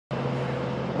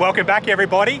Welcome back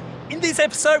everybody. In this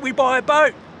episode we buy a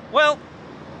boat. Well,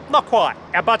 not quite.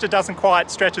 Our budget doesn't quite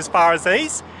stretch as far as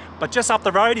these, but just up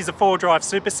the road is a 4-drive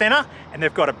Supa Centre and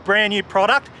they've got a brand new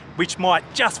product which might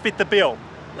just fit the bill.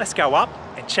 Let's go up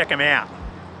and check them out.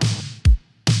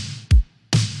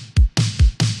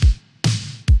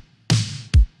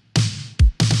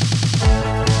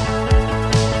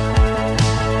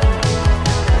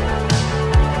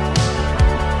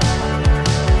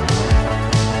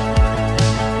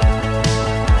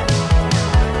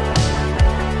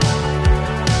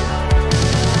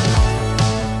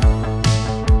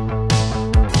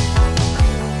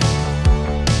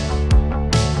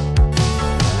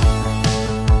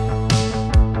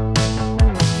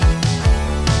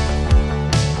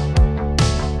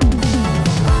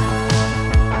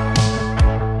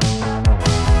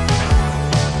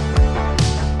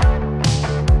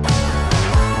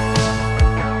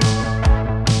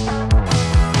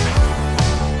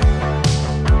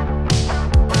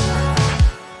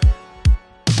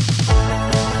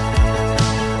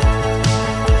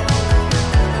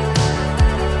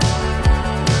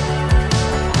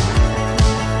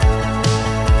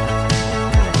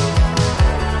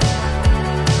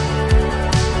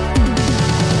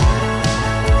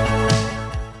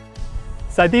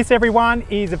 So this, everyone,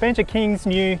 is Adventure Kings'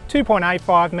 new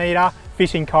 2.85 metre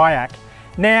fishing kayak.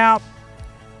 Now,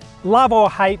 love or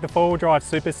hate the 4-wheel-drive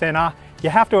Supa Centre, you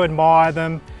have to admire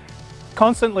them,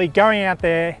 constantly going out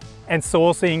there and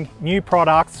sourcing new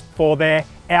products for their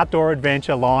outdoor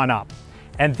adventure lineup.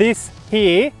 And this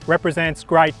here represents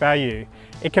great value.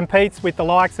 It competes with the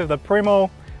likes of the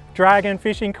Primal Dragon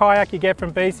fishing kayak you get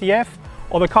from BCF,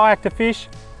 or the Kayak to Fish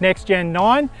Next Gen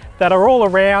 9 that are all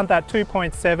around that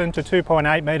 2.7 to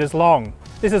 2.8 metres long.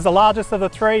 This is the largest of the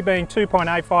three, being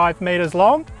 2.85 metres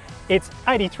long. It's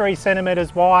 83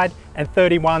 centimetres wide and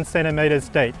 31 centimetres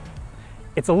deep.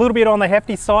 It's a little bit on the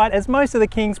hefty side, as most of the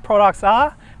Kings products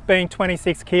are, being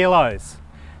 26 kilos.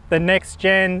 The Next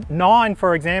Gen 9,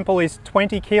 for example, is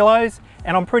 20 kilos,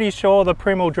 and I'm pretty sure the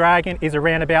Primal Dragon is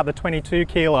around about the 22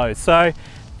 kilos. So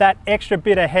that extra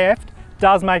bit of heft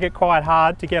does make it quite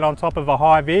hard to get on top of a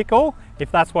high vehicle,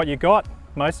 if that's what you got.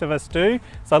 Most of us do.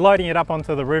 So loading it up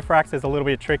onto the roof racks is a little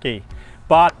bit tricky.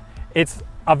 But it's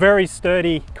a very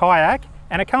sturdy kayak,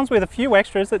 and it comes with a few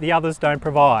extras that the others don't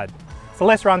provide. So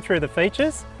let's run through the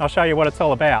features. I'll show you what it's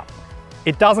all about.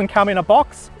 It doesn't come in a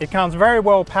box. It comes very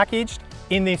well packaged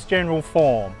in this general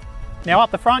form. Now up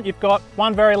the front, you've got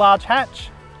one very large hatch.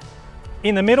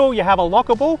 In the middle, you have a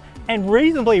lockable and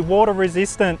reasonably water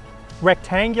resistant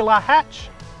rectangular hatch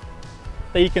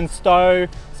that you can stow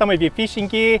some of your fishing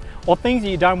gear or things that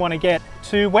you don't want to get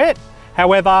too wet.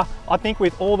 However, I think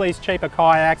with all these cheaper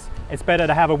kayaks, it's better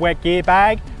to have a wet gear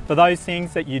bag for those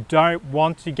things that you don't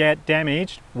want to get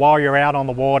damaged while you're out on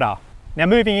the water. Now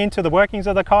moving into the workings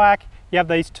of the kayak, you have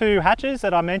these two hatches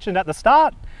that I mentioned at the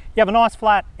start. You have a nice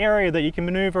flat area that you can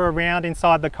maneuver around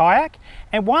inside the kayak.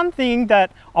 And one thing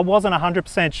that I wasn't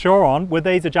 100% sure on were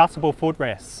these adjustable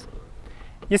footrests.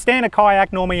 Your standard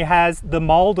kayak normally has the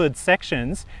molded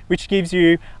sections, which gives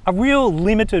you a real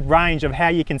limited range of how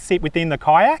you can sit within the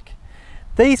kayak.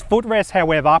 These footrests,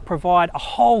 however, provide a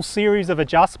whole series of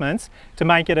adjustments to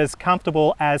make it as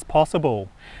comfortable as possible.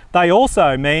 They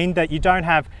also mean that you don't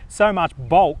have so much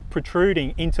bulk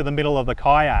protruding into the middle of the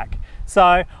kayak.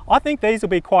 So I think these will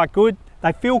be quite good.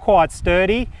 They feel quite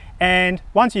sturdy, and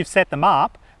once you've set them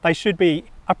up, they should be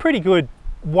a pretty good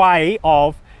way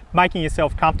of making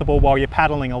yourself comfortable while you're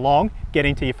paddling along,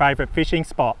 getting to your favourite fishing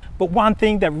spot. But one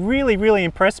thing that really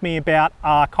impressed me about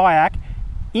our kayak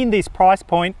in this price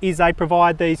point is they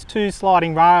provide these two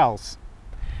sliding rails.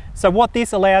 So what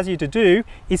this allows you to do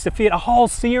is to fit a whole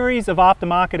series of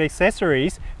aftermarket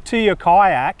accessories to your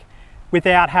kayak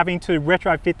without having to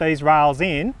retrofit these rails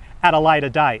in at a later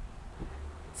date.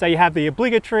 So you have the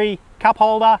obligatory cup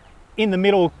holder in the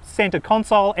middle centre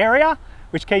console area,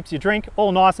 which keeps your drink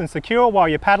all nice and secure while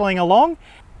you're paddling along.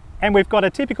 And we've got a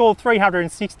typical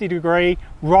 360-degree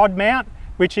rod mount,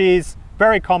 which is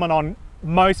very common on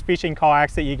most fishing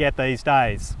kayaks that you get these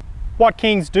days. What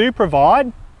Kings do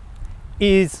provide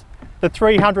is the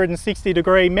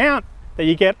 360-degree mount that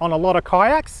you get on a lot of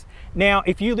kayaks. Now,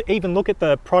 if you even look at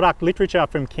the product literature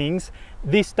from Kings,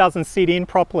 this doesn't sit in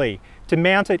properly. To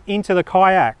mount it into the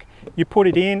kayak, you put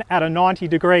it in at a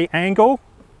 90-degree angle,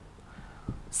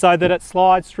 so that it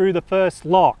slides through the first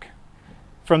lock.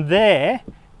 From there,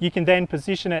 you can then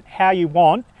position it how you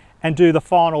want and do the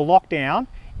final lockdown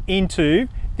into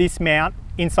this mount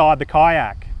inside the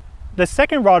kayak. The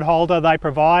second rod holder they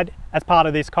provide as part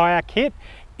of this kayak kit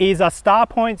is a star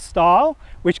point style,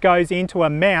 which goes into a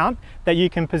mount that you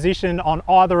can position on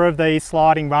either of these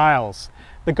sliding rails.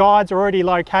 the guide's already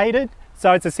located,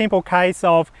 so it's a simple case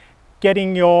of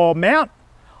getting your mount.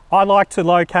 I like to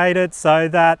locate it so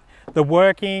that the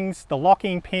workings, the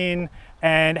locking pin,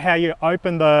 and how you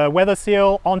open the weather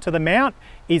seal onto the mount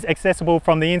is accessible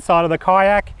from the inside of the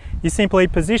kayak. You simply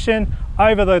position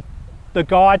over the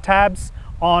guide tabs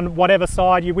on whatever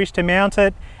side you wish to mount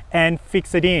it and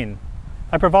fix it in.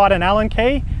 They provide an Allen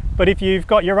key, but if you've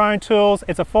got your own tools,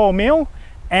 it's a 4mm,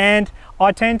 and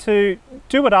I tend to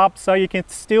do it up so you can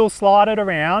still slide it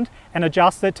around and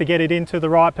adjust it to get it into the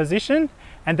right position.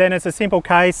 And then it's a simple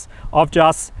case of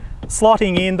just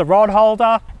slotting in the rod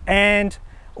holder and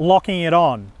locking it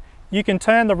on. You can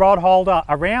turn the rod holder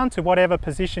around to whatever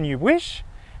position you wish,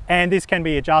 and this can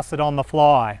be adjusted on the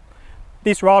fly.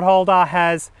 This rod holder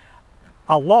has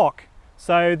a lock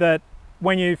so that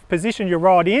when you've positioned your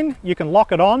rod in, you can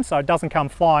lock it on so it doesn't come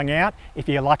flying out if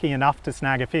you're lucky enough to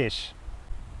snag a fish.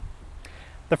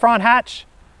 The front hatch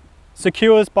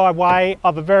secures by way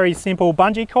of a very simple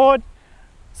bungee cord,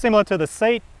 similar to the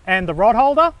seat and the rod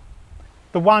holder.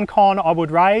 The one con I would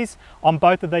raise on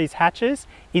both of these hatches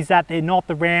is that they're not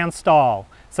the round style.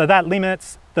 So that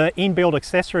limits the inbuilt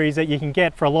accessories that you can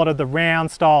get for a lot of the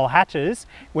round style hatches,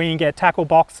 where you can get tackle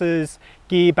boxes,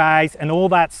 gear bags, and all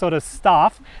that sort of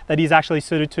stuff that is actually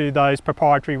suited to those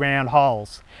proprietary round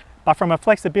holes. But from a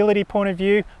flexibility point of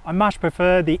view, I much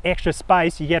prefer the extra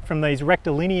space you get from these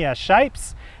rectilinear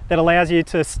shapes that allows you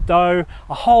to stow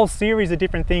a whole series of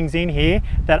different things in here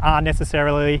that aren't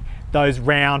necessarily those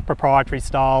round proprietary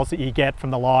styles that you get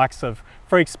from the likes of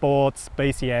Freak Sports,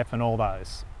 BCF, and all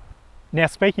those. Now,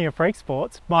 speaking of Freak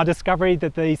Sports, my discovery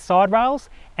that the side rails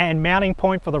and mounting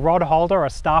point for the rod holder are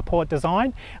starport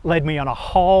design led me on a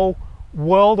whole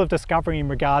world of discovery in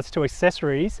regards to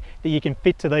accessories that you can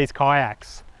fit to these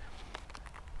kayaks.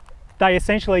 They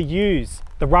essentially use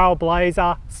the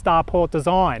Railblazer starport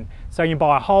design, so you can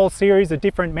buy a whole series of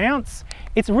different mounts.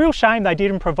 It's a real shame they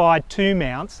didn't provide two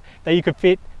mounts that you could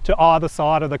fit to either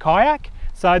side of the kayak.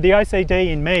 So the OCD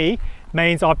in me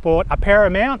means I've bought a pair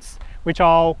of mounts which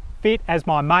I'll fit as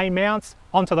my main mounts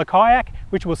onto the kayak,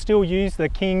 which will still use the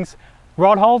Kings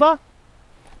rod holder.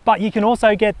 But you can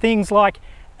also get things like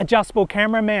adjustable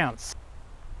camera mounts,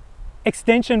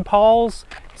 extension poles,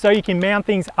 so you can mount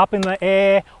things up in the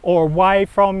air or away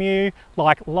from you,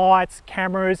 like lights,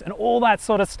 cameras, and all that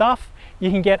sort of stuff.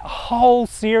 You can get a whole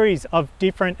series of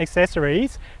different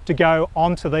accessories to go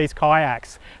onto these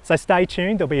kayaks. So stay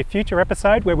tuned, there'll be a future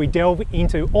episode where we delve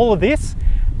into all of this,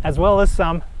 as well as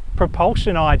some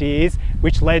propulsion ideas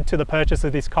which led to the purchase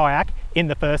of this kayak in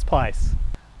the first place.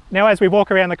 Now, as we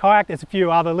walk around the kayak, there's a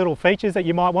few other little features that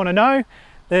you might want to know.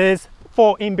 There's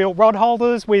 4 inbuilt rod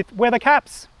holders with weather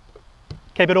caps.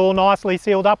 Keep it all nicely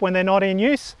sealed up when they're not in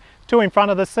use. 2 in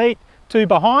front of the seat, 2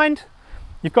 behind.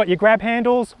 You've got your grab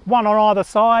handles, 1 on either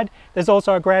side. There's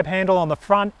also a grab handle on the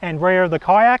front and rear of the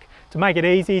kayak to make it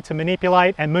easy to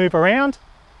manipulate and move around.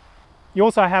 You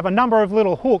also have a number of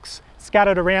little hooks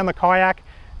scattered around the kayak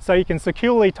so you can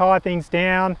securely tie things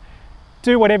down,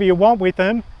 do whatever you want with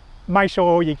them. Make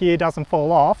sure your gear doesn't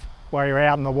fall off while you're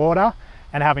out in the water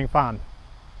and having fun.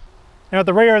 Now, at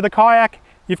the rear of the kayak,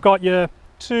 you've got your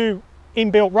 2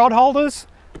 inbuilt rod holders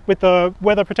with the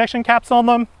weather protection caps on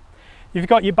them. You've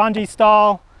got your bungee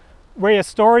style rear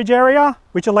storage area,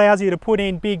 which allows you to put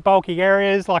in big bulky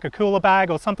areas like a cooler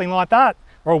bag or something like that,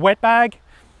 or a wet bag.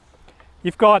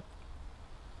 You've got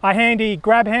a handy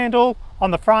grab handle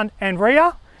on the front and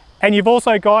rear, and you've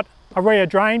also got a rear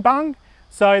drain bung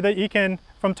so that you can,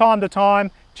 from time to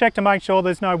time, check to make sure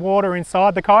there's no water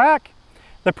inside the kayak.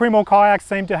 The Primor kayaks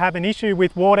seem to have an issue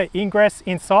with water ingress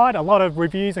inside. A lot of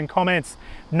reviews and comments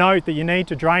note that you need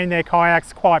to drain their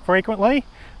kayaks quite frequently,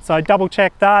 so double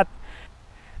check that.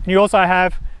 And you also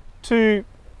have 2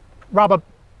 rubber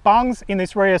bungs in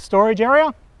this rear storage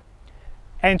area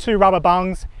and 2 rubber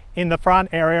bungs in the front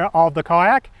area of the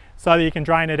kayak so that you can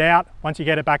drain it out once you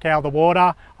get it back out of the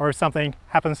water or if something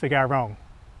happens to go wrong.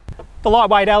 The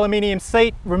lightweight aluminium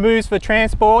seat removes for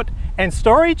transport and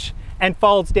storage and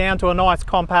folds down to a nice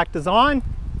compact design.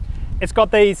 It's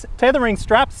got these tethering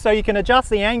straps so you can adjust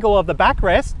the angle of the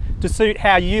backrest to suit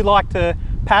how you like to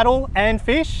paddle and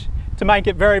fish to make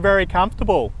it very, very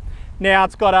comfortable. Now,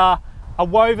 it's got a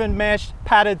woven mesh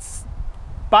padded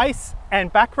base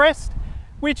and backrest,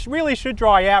 which really should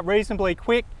dry out reasonably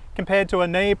quick compared to a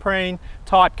neoprene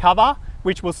type cover,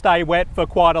 which will stay wet for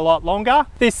quite a lot longer.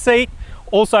 This seat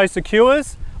also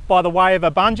secures by the way of a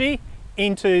bungee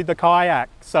into the kayak,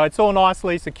 so it's all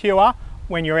nicely secure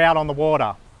when you're out on the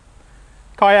water.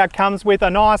 Kayak comes with a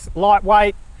nice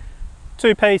lightweight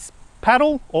 2-piece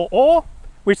paddle or oar,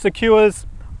 which secures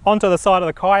onto the side of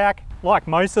the kayak, like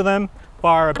most of them,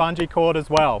 via a bungee cord as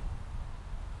well.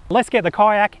 Let's get the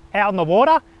kayak out in the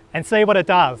water and see what it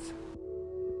does.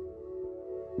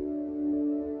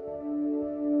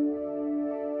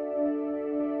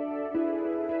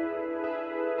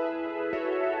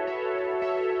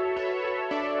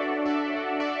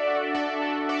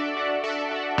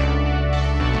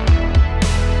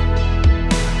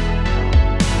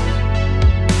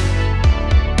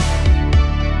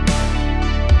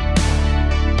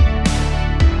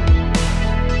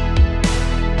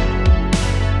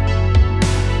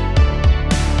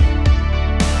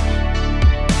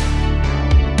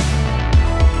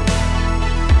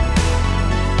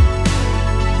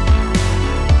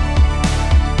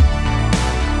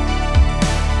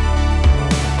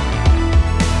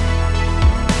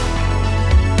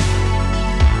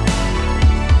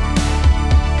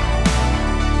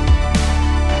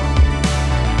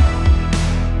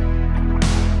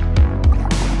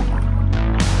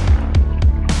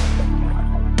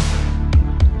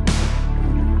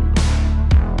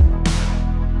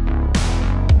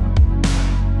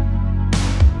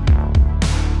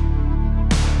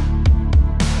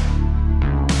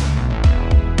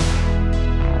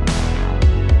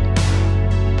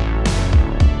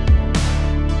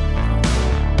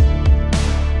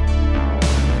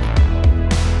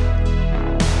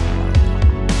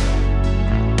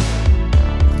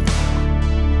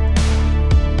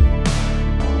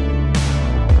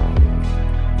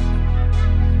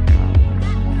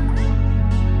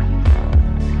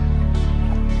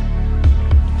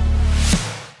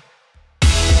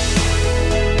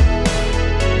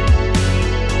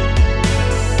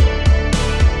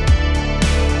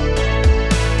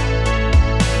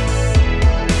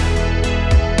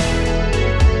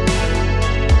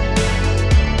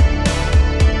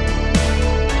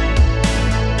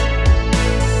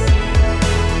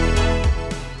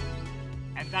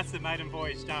 That's the maiden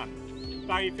voyage done.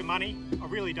 Value for money, I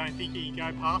really don't think you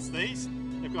can go past these.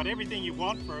 They've got everything you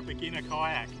want for a beginner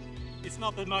kayak. It's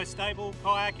not the most stable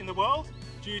kayak in the world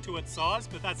due to its size,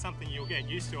 but that's something you'll get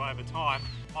used to over time.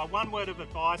 My one word of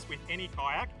advice with any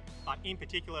kayak, but in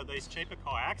particular these cheaper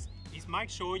kayaks, is make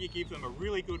sure you give them a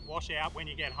really good wash out when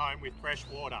you get home with fresh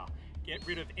water. Get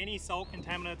rid of any salt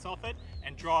contaminants off it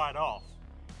and dry it off.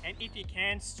 And if you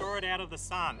can, store it out of the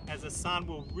sun, as the sun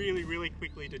will really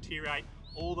quickly deteriorate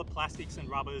all the plastics and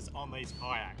rubbers on these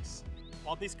kayaks.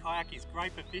 While this kayak is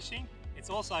great for fishing, it's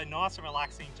also nice and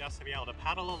relaxing just to be able to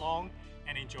paddle along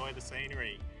and enjoy the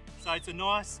scenery. So it's a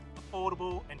nice,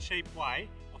 affordable and cheap way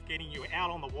of getting you out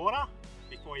on the water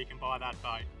before you can buy that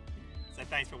boat. So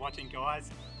thanks for watching, guys.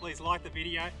 Please like the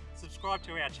video, subscribe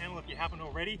to our channel if you haven't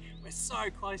already. We're so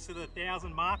close to the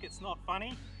 1,000 mark, it's not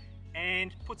funny.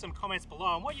 And put some comments below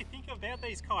on what you think about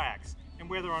these kayaks and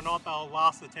whether or not they'll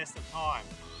last the test of time.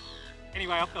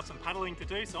 Anyway, I've got some paddling to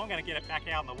do, so I'm going to get it back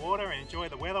out in the water and enjoy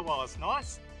the weather while it's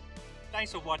nice.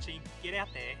 Thanks for watching. Get out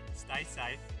there, stay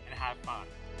safe and have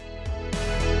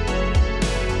fun.